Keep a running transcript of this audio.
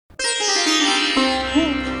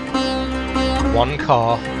One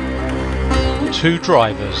car, two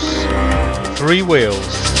drivers, three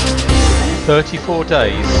wheels, 34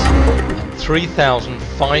 days, and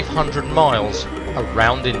 3,500 miles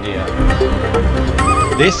around India.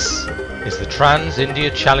 This is the Trans India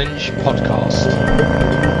Challenge podcast.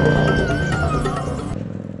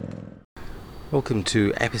 Welcome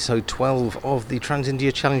to episode 12 of the Trans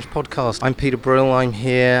India Challenge podcast. I'm Peter Brill. I'm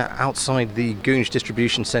here outside the Gunj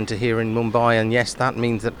Distribution Centre here in Mumbai, and yes, that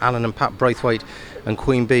means that Alan and Pat Braithwaite and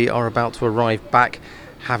Queen Bee are about to arrive back,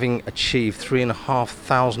 having achieved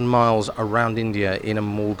 3,500 miles around India in a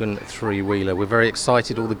Morgan three-wheeler. We're very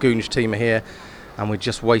excited. All the Gunj team are here, and we're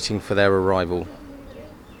just waiting for their arrival.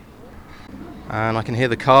 And I can hear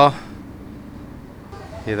the car.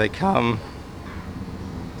 Here they come.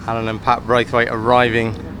 Alan and Pat Braithwaite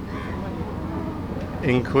arriving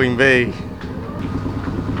in Queen Bee.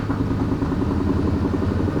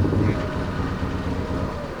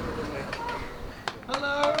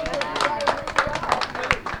 Hello.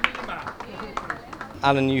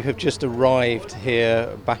 Alan, you have just arrived here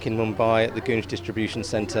back in Mumbai at the Gunj Distribution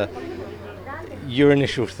Centre. Your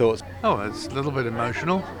initial thoughts? Oh, it's a little bit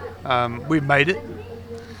emotional. We've made it.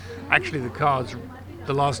 Actually, the car's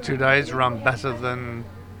the last 2 days run better than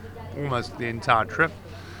almost the entire trip.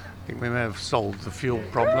 I think we may have solved the fuel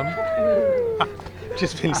problem.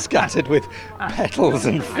 Just been scattered with petals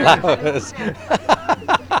and flowers.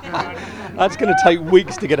 That's going to take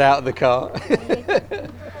weeks to get out of the car.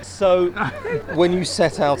 So, when you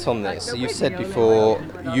set out on this, you said before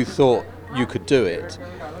you thought you could do it.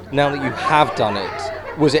 Now that you have done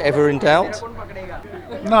it, was it ever in doubt?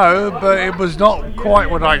 No, but it was not quite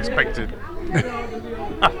what I expected.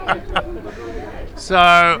 So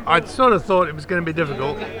I sort of thought it was going to be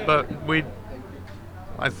difficult, but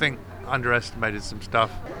I think, underestimated some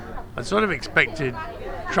stuff. I sort of expected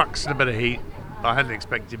trucks and a bit of heat. I hadn't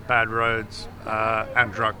expected bad roads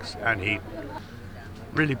and trucks and heat.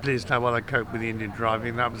 Really pleased how well I coped with the Indian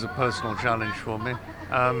driving. That was a personal challenge for me.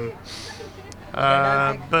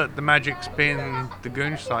 But the magic's been the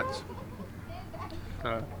Gunj sites.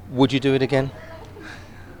 Would you do it again?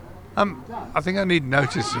 I think I need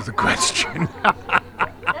notice of the question.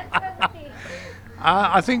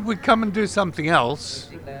 I think we'd come and do something else,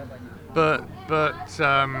 but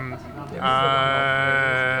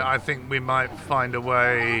I think we might find a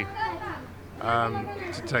way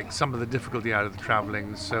to take some of the difficulty out of the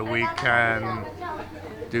travelling, so we can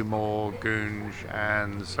do more Gunj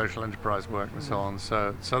and social enterprise work and so on.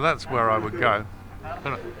 So that's where I would go.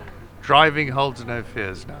 But driving holds no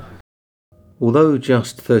fears now. Although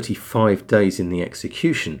just 35 days in the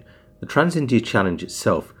execution, the Trans India Challenge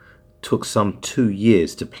itself took some 2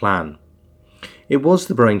 years to plan. It was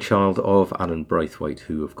the brainchild of Alan Braithwaite,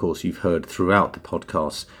 who of course you've heard throughout the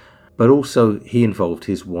podcast, but also he involved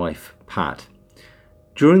his wife Pat.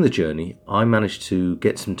 During the journey, I managed to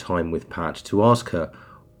get some time with Pat to ask her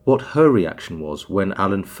what her reaction was when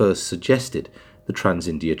Alan first suggested the Trans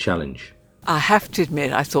India Challenge. I have to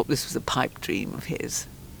admit, I thought this was a pipe dream of his.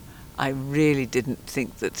 I really didn't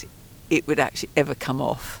think that it would actually ever come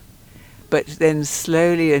off. But then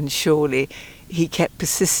slowly and surely he kept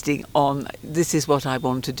persisting on, this is what I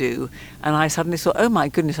want to do. And I suddenly thought, oh my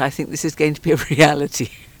goodness, I think this is going to be a reality.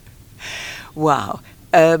 Wow.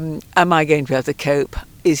 Am I going to be able to cope?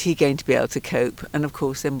 Is he going to be able to cope? And of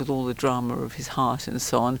course then with all the drama of his heart and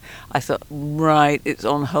so on, I thought, right, it's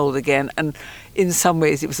on hold again. And in some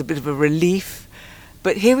ways it was a bit of a relief.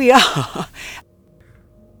 But here we are.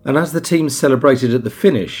 And as the team celebrated at the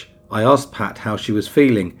finish, I asked Pat how she was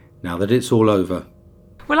feeling now that it's all over.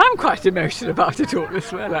 Well, I'm quite emotional about it all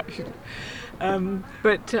as well, actually.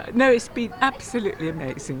 But no, it's been absolutely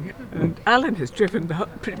amazing. And Alan has driven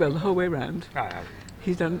pretty well the whole way around.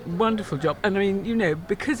 He's done a wonderful job. And I mean, you know,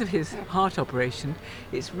 because of his heart operation,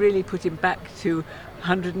 it's really put him back to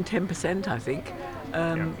 110%, I think.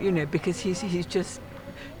 You know, because he's just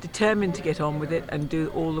determined to get on with it and do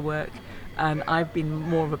all the work. And I've been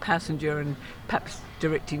more of a passenger and perhaps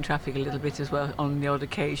directing traffic a little bit as well on the odd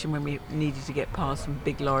occasion when we needed to get past some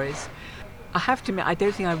big lorries. I have to admit, I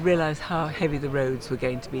don't think I realised how heavy the roads were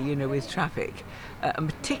going to be, you know, with traffic, and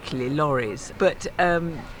particularly lorries. But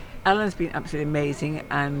Alan's been absolutely amazing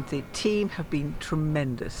and the team have been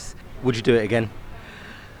tremendous. Would you do it again?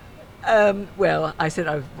 Well, I said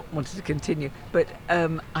I wanted to continue, but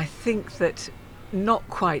I think that not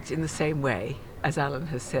quite in the same way. As Alan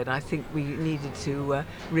has said, I think we needed to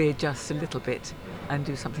readjust a little bit and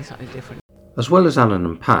do something slightly different. As well as Alan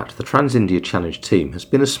and Pat, the Trans India Challenge team has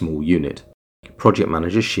been a small unit. Project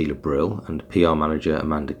manager Sheila Brill and PR manager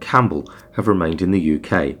Amanda Campbell have remained in the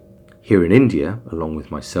UK. Here in India, along with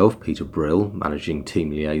myself, Peter Brill, Managing Team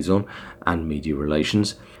Liaison and Media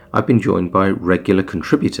Relations, I've been joined by regular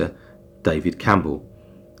contributor David Campbell.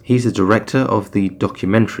 He's the director of the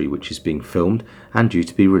documentary which is being filmed and due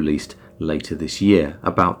to be released later this year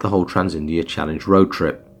about the whole Trans-India Challenge road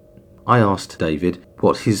trip. I asked David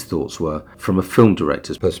what his thoughts were from a film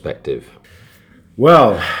director's perspective.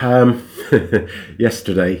 Well,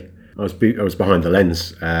 yesterday I was behind the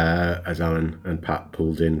lens as Alan and Pat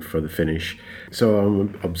pulled in for the finish. So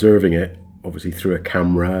I'm observing it, obviously through a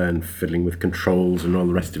camera and fiddling with controls and all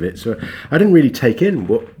the rest of it. So I didn't really take in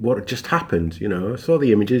what had just happened. I saw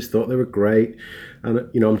the images, thought they were great, and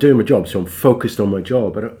I'm doing my job, so I'm focused on my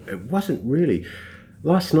job. But it wasn't really.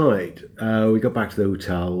 Last night we got back to the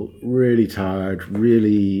hotel, really tired,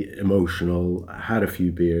 really emotional. Had a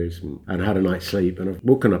few beers and had a night's sleep. And I've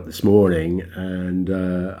woken up this morning and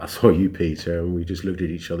I saw you, Peter, and we just looked at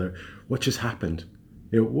each other. What just happened?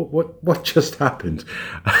 What just happened?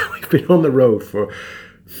 We've been on the road for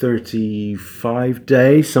 35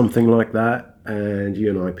 days, something like that. And you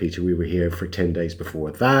and I, Peter, we were here for 10 days before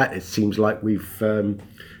that. It seems like we've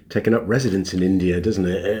taken up residence in India, doesn't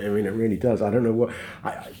it? I mean, it really does. I don't know what...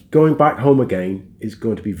 going back home again is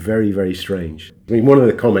going to be very, very strange. I mean, one of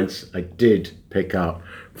the comments I did pick up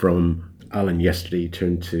from Alan yesterday, he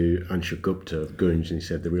turned to Anshu Gupta of Gunj and he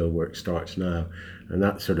said, the real work starts now. And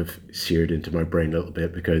that sort of seared into my brain a little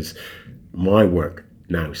bit because my work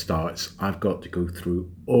now starts. I've got to go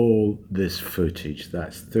through all this footage.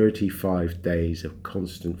 That's 35 days of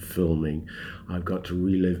constant filming. I've got to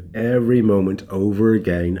relive every moment over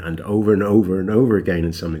again and over and over and over again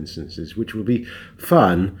in some instances, which will be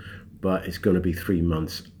fun, but it's going to be 3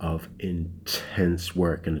 months of intense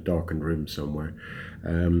work in a darkened room somewhere.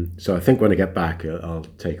 So I think when I get back, I'll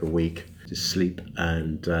take a week to sleep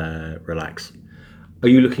and relax. Are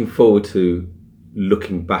you looking forward to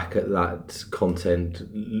looking back at that content,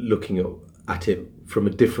 looking at it from a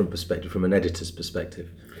different perspective, from an editor's perspective?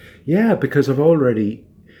 Yeah, because I've already,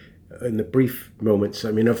 in the brief moments,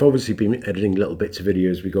 I mean, I've obviously been editing little bits of videos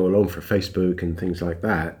as we go along for Facebook and things like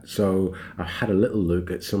that. So I've had a little look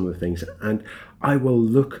at some of the things, and I will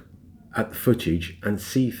look at the footage and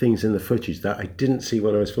see things in the footage that I didn't see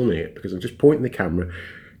when I was filming it, because I'm just pointing the camera,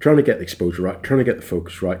 trying to get the exposure right, trying to get the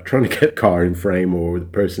focus right, trying to get the car in frame or the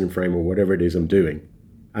person in frame or whatever it is I'm doing.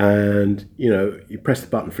 And, you press the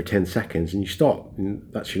button for 10 seconds and you stop. And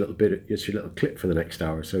that's your little clip for the next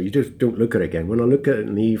hour. So you just don't look at it again. When I look at it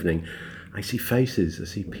in the evening, I see faces, I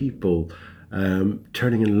see people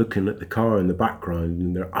turning and looking at the car in the background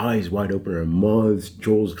and their eyes wide open or mouths,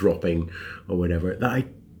 jaws dropping or whatever that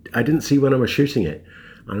I didn't see when I was shooting it.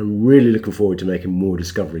 And I'm really looking forward to making more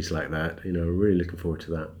discoveries like that. Really looking forward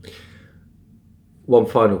to that. One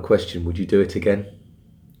final question. Would you do it again?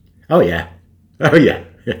 Oh, yeah.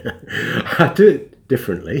 I do it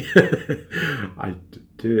differently. I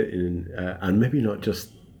do it in, and maybe not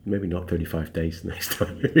 35 days next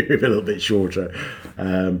time, maybe a little bit shorter.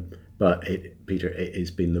 But Peter, it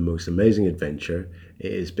has been the most amazing adventure.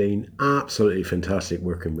 It has been absolutely fantastic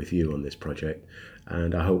working with you on this project.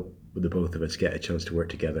 And I hope the both of us get a chance to work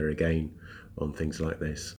together again on things like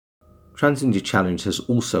this. Trans-India Challenge has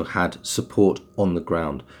also had support on the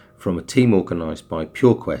ground from a team organised by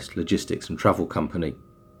PureQuest Logistics and Travel Company.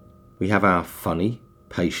 We have our funny,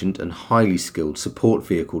 patient and highly skilled support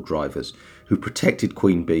vehicle drivers who protected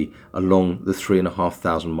Queen Bee along the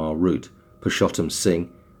 3,500 mile route, Purushottam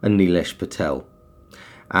Singh and Nilesh Patel.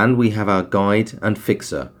 And we have our guide and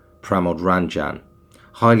fixer, Pramod Ranjan,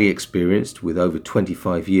 highly experienced with over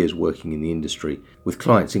 25 years working in the industry, with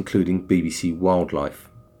clients including BBC Wildlife.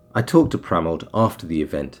 I talked to Pramod after the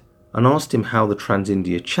event and asked him how the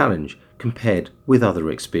Trans-India Challenge compared with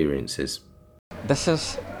other experiences. This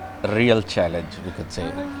is a real challenge, we could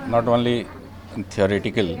say. Not only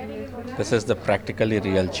theoretical, this is the practically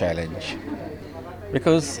real challenge.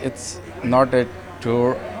 Because it's not a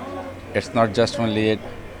tour, it's not just only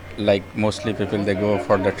like mostly people, they go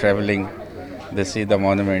for the traveling, they see the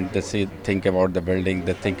monument, they think about the building,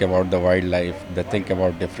 they think about the wildlife, they think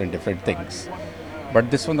about different things. But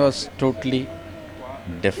this one was totally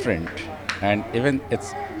different, and even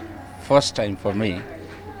it's first time for me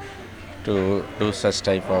to do such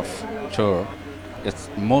type of tour. It's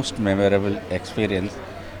most memorable experience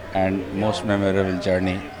and most memorable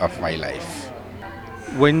journey of my life.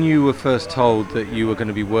 When you were first told that you were going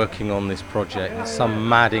to be working on this project, some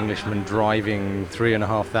mad Englishman driving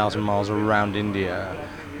 3,500 miles around India,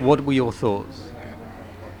 what were your thoughts?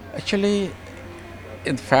 Actually,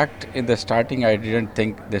 in fact, in the starting, I didn't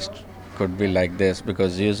think this could be like this,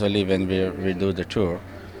 because usually when we do the tour,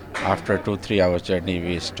 After 2-3 hours journey,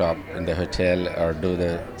 we stop in the hotel or do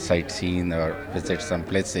the sightseeing or visit some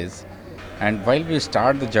places. And while we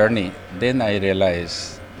start the journey, then I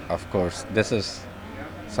realize, of course, this is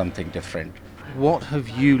something different. What have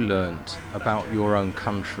you learnt about your own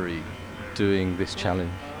country doing this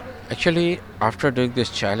challenge? Actually, after doing this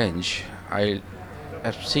challenge, I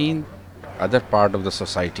have seen other part of the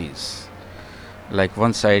societies. Like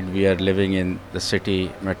one side, we are living in the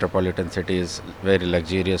city, metropolitan cities, very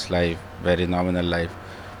luxurious life, very nominal life.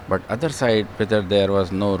 But other side, whether there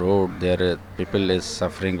was no road, there people is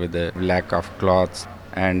suffering with the lack of clothes.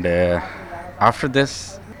 And after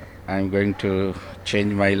this, I'm going to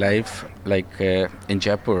change my life. Like in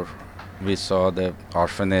Jaipur, we saw the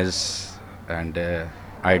orphanage, and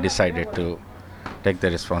I decided to take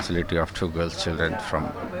the responsibility of 2 girl children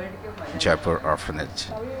from Jaipur orphanage.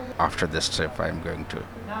 After this trip, I'm going to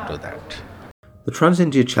do that. The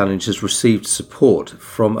Trans-India Challenge has received support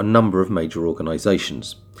from a number of major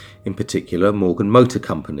organisations, in particular Morgan Motor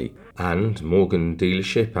Company and Morgan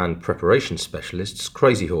dealership and preparation specialists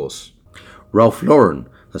Crazy Horse. Ralph Lauren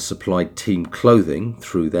has supplied team clothing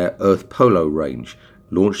through their Earth Polo range,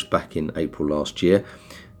 launched back in April last year.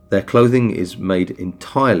 Their clothing is made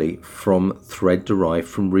entirely from thread derived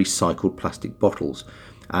from recycled plastic bottles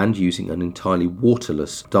and using an entirely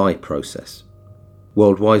waterless dye process.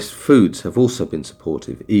 Worldwide Foods have also been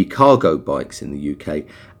supportive, e-cargo bikes in the UK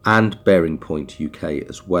and Bearing Point UK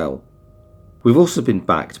as well. We've also been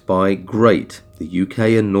backed by GREAT, the UK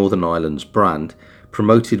and Northern Ireland's brand,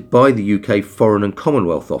 promoted by the UK Foreign and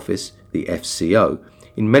Commonwealth Office, the FCO,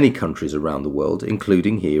 in many countries around the world,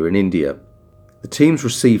 including here in India. The teams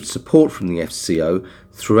received support from the FCO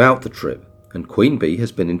throughout the trip, and Queen Bee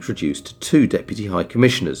has been introduced to 2 Deputy High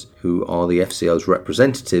Commissioners, who are the FCO's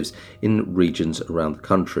representatives in regions around the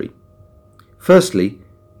country. Firstly,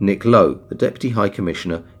 Nick Lowe, the Deputy High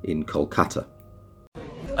Commissioner in Kolkata.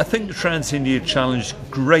 I think the Trans-India Challenge,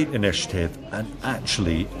 great initiative and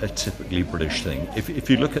actually a typically British thing. If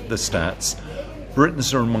you look at the stats,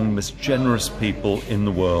 Britons are among the most generous people in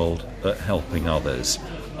the world at helping others.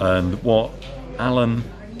 And what Alan,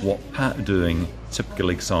 what Pat are doing, typical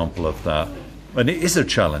example of that. And it is a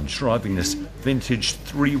challenge, driving this vintage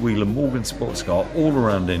 3-wheeler Morgan sports car all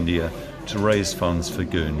around India to raise funds for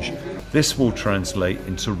Goonj. This will translate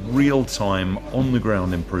into real-time,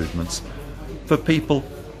 on-the-ground improvements for people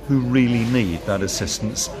who really need that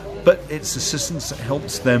assistance, but it's assistance that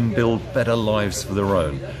helps them build better lives for their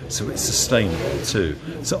own, so it's sustainable too.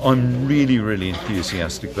 So I'm really, really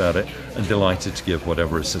enthusiastic about it and delighted to give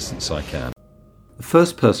whatever assistance I can. The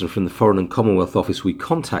first person from the Foreign and Commonwealth Office we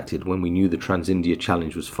contacted when we knew the Trans-India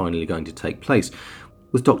Challenge was finally going to take place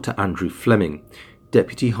was Dr. Andrew Fleming,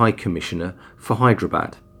 Deputy High Commissioner for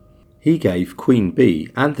Hyderabad. He gave Queen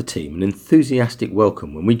Bee and the team an enthusiastic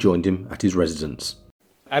welcome when we joined him at his residence.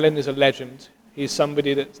 Alan is a legend. He's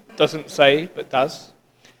somebody that doesn't say but does.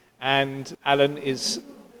 And Alan is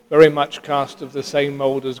very much cast of the same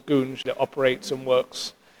mould as Goonj, that operates and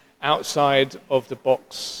works outside of the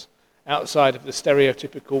box, outside of the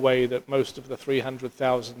stereotypical way that most of the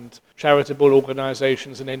 300,000 charitable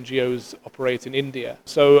organisations and NGOs operate in India.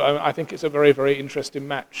 So I think it's a very, very interesting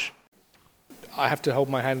match. I have to hold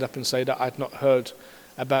my hand up and say that I'd not heard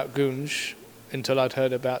about Goonj until I'd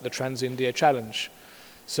heard about the Trans-India Challenge.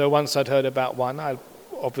 So once I'd heard about one, I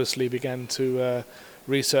obviously began to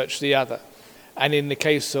research the other. And in the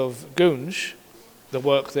case of Goonj, the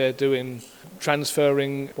work they're doing,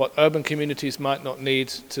 transferring what urban communities might not need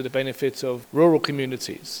to the benefit of rural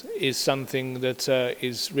communities, is something that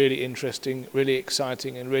is really interesting, really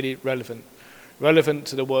exciting and really relevant. Relevant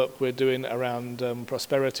to the work we're doing around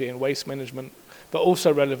prosperity and waste management, but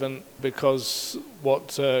also relevant because what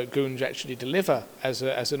Goonj actually deliver as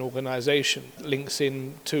an organisation links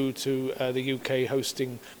in to the UK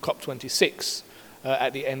hosting COP26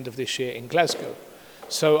 at the end of this year in Glasgow.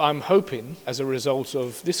 So I'm hoping, as a result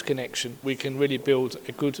of this connection, we can really build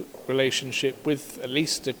a good relationship with at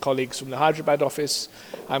least the colleagues from the Hyderabad office,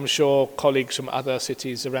 I'm sure colleagues from other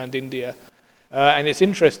cities around India. And it's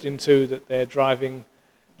interesting too that they're driving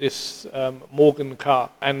this Morgan car.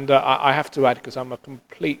 And I have to add, because I'm a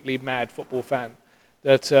completely mad football fan,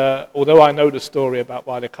 that although I know the story about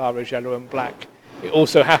why the car is yellow and black, it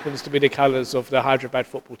also happens to be the colours of the Hyderabad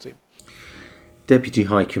football team. Deputy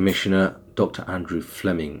High Commissioner Dr. Andrew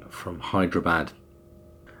Fleming from Hyderabad.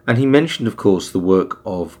 And he mentioned, of course, the work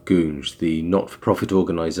of Goonj, the not-for-profit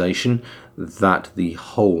organisation that the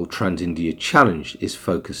whole Trans-India Challenge is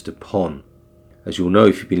focused upon. As you'll know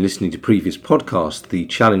if you've been listening to previous podcasts, the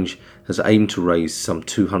challenge has aimed to raise some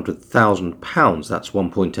 £200,000, that's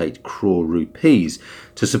 1.8 crore rupees,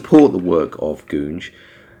 to support the work of Goonj.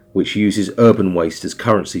 which uses urban waste as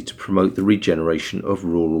currency to promote the regeneration of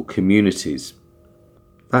rural communities.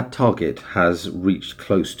 That target has reached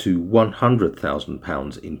close to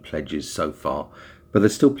 £100,000 in pledges so far, but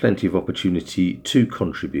there's still plenty of opportunity to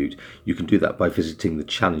contribute. You can do that by visiting the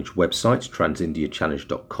Challenge website,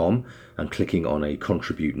 transindiachallenge.com, and clicking on a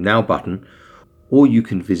Contribute Now button, or you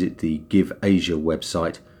can visit the Give Asia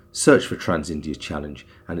website, search for Trans India Challenge,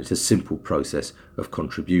 and it's a simple process of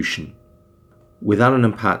contribution. With Alan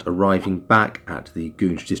and Pat arriving back at the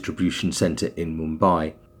Goonj Distribution Centre in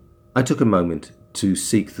Mumbai, I took a moment to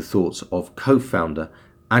seek the thoughts of co-founder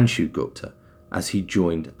Anshu Gupta as he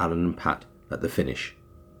joined Alan and Pat at the finish.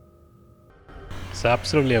 It's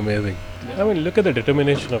absolutely amazing. I mean, look at the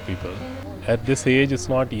determination of people. At this age, it's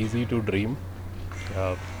not easy to dream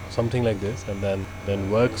something like this and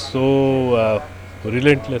then work so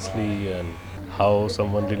relentlessly, and how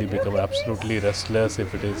someone really become absolutely restless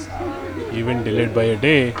if it is even delayed by a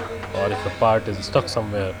day, or if a part is stuck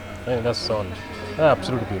somewhere. I mean, that's all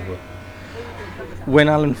absolutely beautiful. When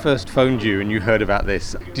Alan first phoned you and you heard about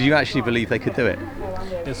this, did you actually believe they could do it?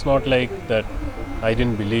 It's not like that I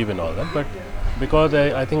didn't believe in all that, but because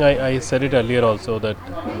I think I said it earlier also that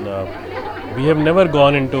we have never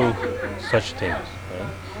gone into such things.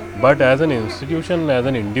 Right? But as an institution, as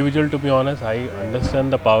an individual, to be honest, I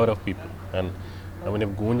understand the power of people. And I mean, if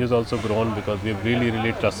Goonj has also grown because we've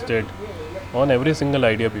really trusted on every single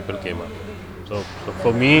idea people came up. So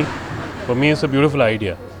for me, it's a beautiful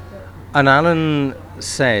idea. And Alan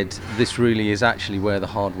said this really is actually where the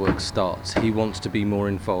hard work starts. He wants to be more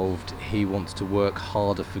involved. He wants to work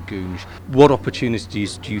harder for Goonj. What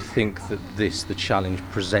opportunities do you think that the challenge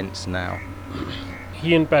presents now?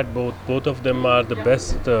 He and Pat, both of them are the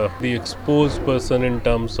best, the exposed person in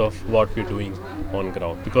terms of what we're doing on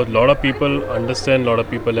ground. Because a lot of people understand, a lot of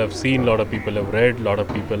people have seen, a lot of people have read, a lot of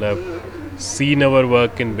people have seen our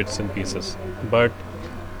work in bits and pieces. But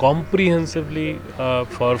comprehensively,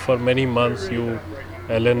 for many months,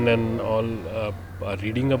 Ellen and all are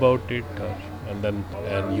reading about it,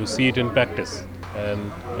 and you see it in practice,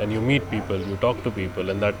 and you meet people, you talk to people,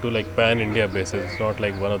 and that too like pan-India basis. It's not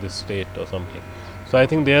like one of the state or something. So I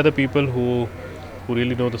think they are the people who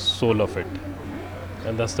really know the soul of it,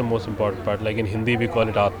 and that's the most important part. Like in Hindi, we call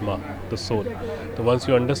it Atma, the soul. So once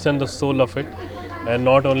you understand the soul of it, and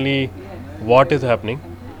not only what is happening,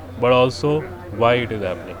 but also why it is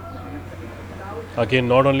happening. Again,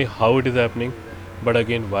 not only how it is happening, but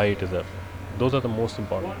again why it is happening. Those are the most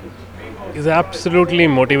important things. It's absolutely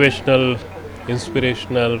motivational,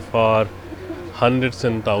 inspirational for hundreds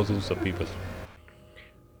and thousands of people.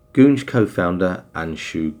 Goonj co-founder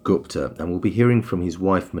Anshu Gupta, and we'll be hearing from his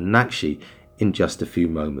wife Meenakshi in just a few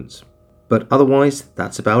moments. But otherwise,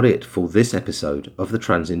 that's about it for this episode of the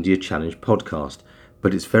Trans India Challenge podcast.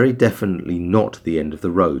 But it's very definitely not the end of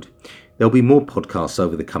the road. There'll be more podcasts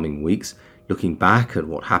over the coming weeks, looking back at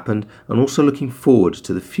what happened and also looking forward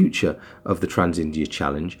to the future of the Trans India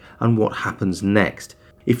Challenge and what happens next.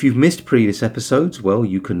 If you've missed previous episodes, well,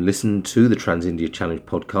 you can listen to the Trans India Challenge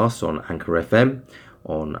podcast on Anchor FM,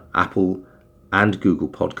 on Apple and Google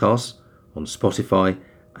Podcasts, on Spotify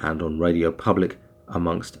and on Radio Public,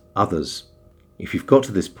 amongst others. If you've got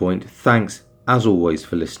to this point, thanks as always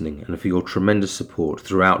for listening and for your tremendous support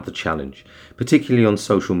throughout the challenge, particularly on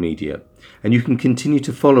social media. And you can continue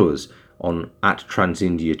to follow us on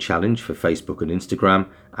 @TransIndiaChallenge for Facebook and Instagram,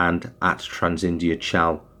 and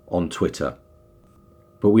 @TransIndiaChal on Twitter.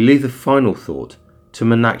 But we leave the final thought to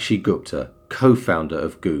Meenakshi Gupta, co-founder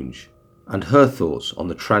of Goonj, and her thoughts on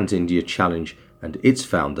the Trans India Challenge and its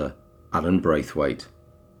founder, Alan Braithwaite.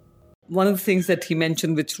 One of the things that he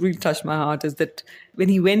mentioned, which really touched my heart, is that when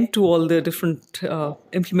he went to all the different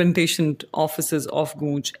implementation offices of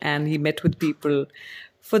Goonj and he met with people,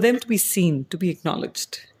 for them to be seen, to be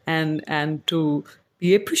acknowledged, and to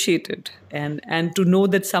be appreciated, and to know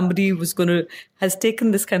that somebody has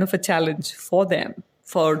taken this kind of a challenge for them,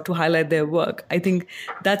 to highlight their work. I think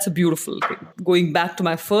that's a beautiful thing. Going back to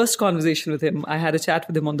my first conversation with him, I had a chat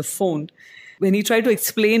with him on the phone. When he tried to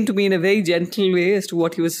explain to me in a very gentle way as to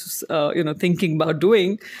what he was, thinking about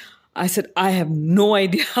doing, I said, I have no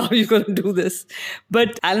idea how you're going to do this.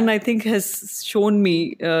 But Alan, I think, has shown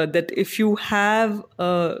me that if you have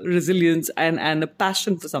resilience and a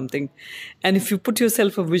passion for something, and if you put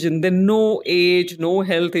yourself a vision, then no age, no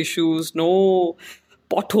health issues, no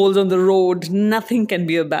potholes on the road, nothing can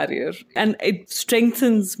be a barrier. And it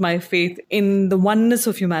strengthens my faith in the oneness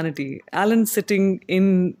of humanity. Alan sitting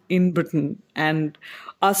in Britain and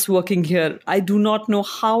us working here, I do not know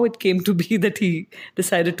how it came to be that he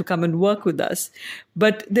decided to come and work with us.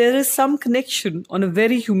 But there is some connection on a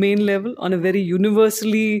very humane level, on a very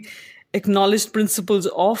universally acknowledged principles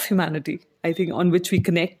of humanity, I think, on which we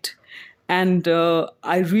connect. And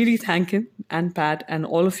I really thank him and Pat and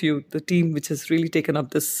all of you, the team which has really taken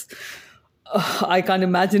up this. I can't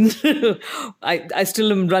imagine. I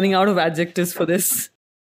still am running out of adjectives for this.